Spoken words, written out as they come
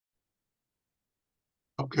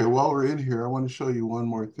Okay, while we're in here, I want to show you one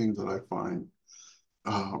more thing that I find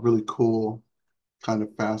really cool, kind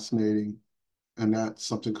of fascinating, and that's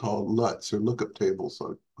something called LUTs or lookup tables.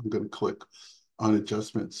 So I'm going to click on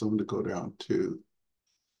adjustments. So I'm going to go down to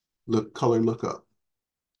color lookup,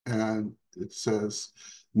 and it says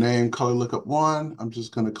name color lookup one. I'm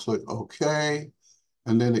just going to click OK,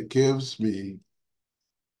 and then it gives me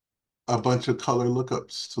a bunch of color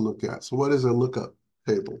lookups to look at. So what is a lookup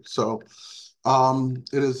table? So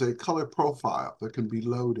it is a color profile that can be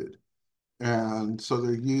loaded. And so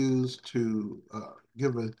they're used to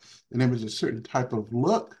give an image a certain type of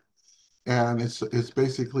look. And it's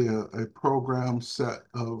basically a program set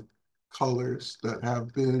of colors that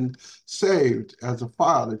have been saved as a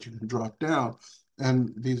file that you can drop down.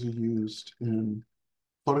 And these are used in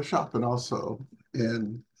Photoshop and also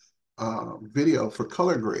in video for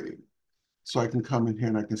color grading. So I can come in here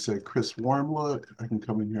and I can say crisp warm look. I can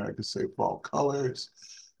come in here, I can say fall colors.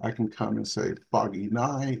 I can come and say foggy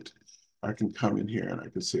night. I can come in here and I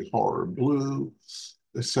can say horror blue,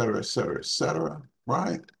 et cetera, et cetera, et cetera,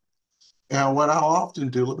 right? And what I'll often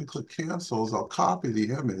do, let me click cancel, is I'll copy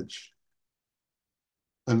the image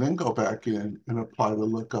and then go back in and apply the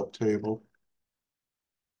lookup table.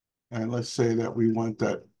 And let's say that we want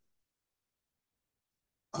that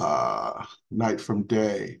night from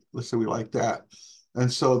day. Let's say we like that.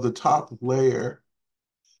 And so the top layer,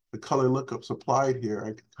 the color lookups applied here,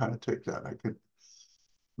 I can kind of take that. I can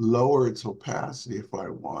lower its opacity if I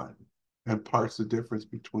want and parse the difference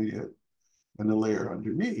between it and the layer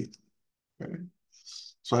underneath. Okay.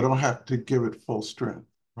 So I don't have to give it full strength,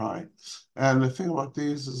 right? And the thing about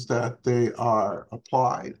these is that they are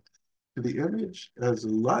applied to the image as a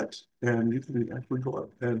LUT, and you can actually go up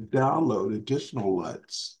and download additional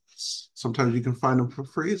LUTs. Sometimes you can find them for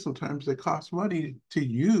free. Sometimes they cost money to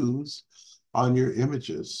use on your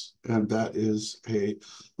images, and that is a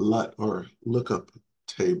LUT or lookup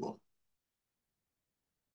table.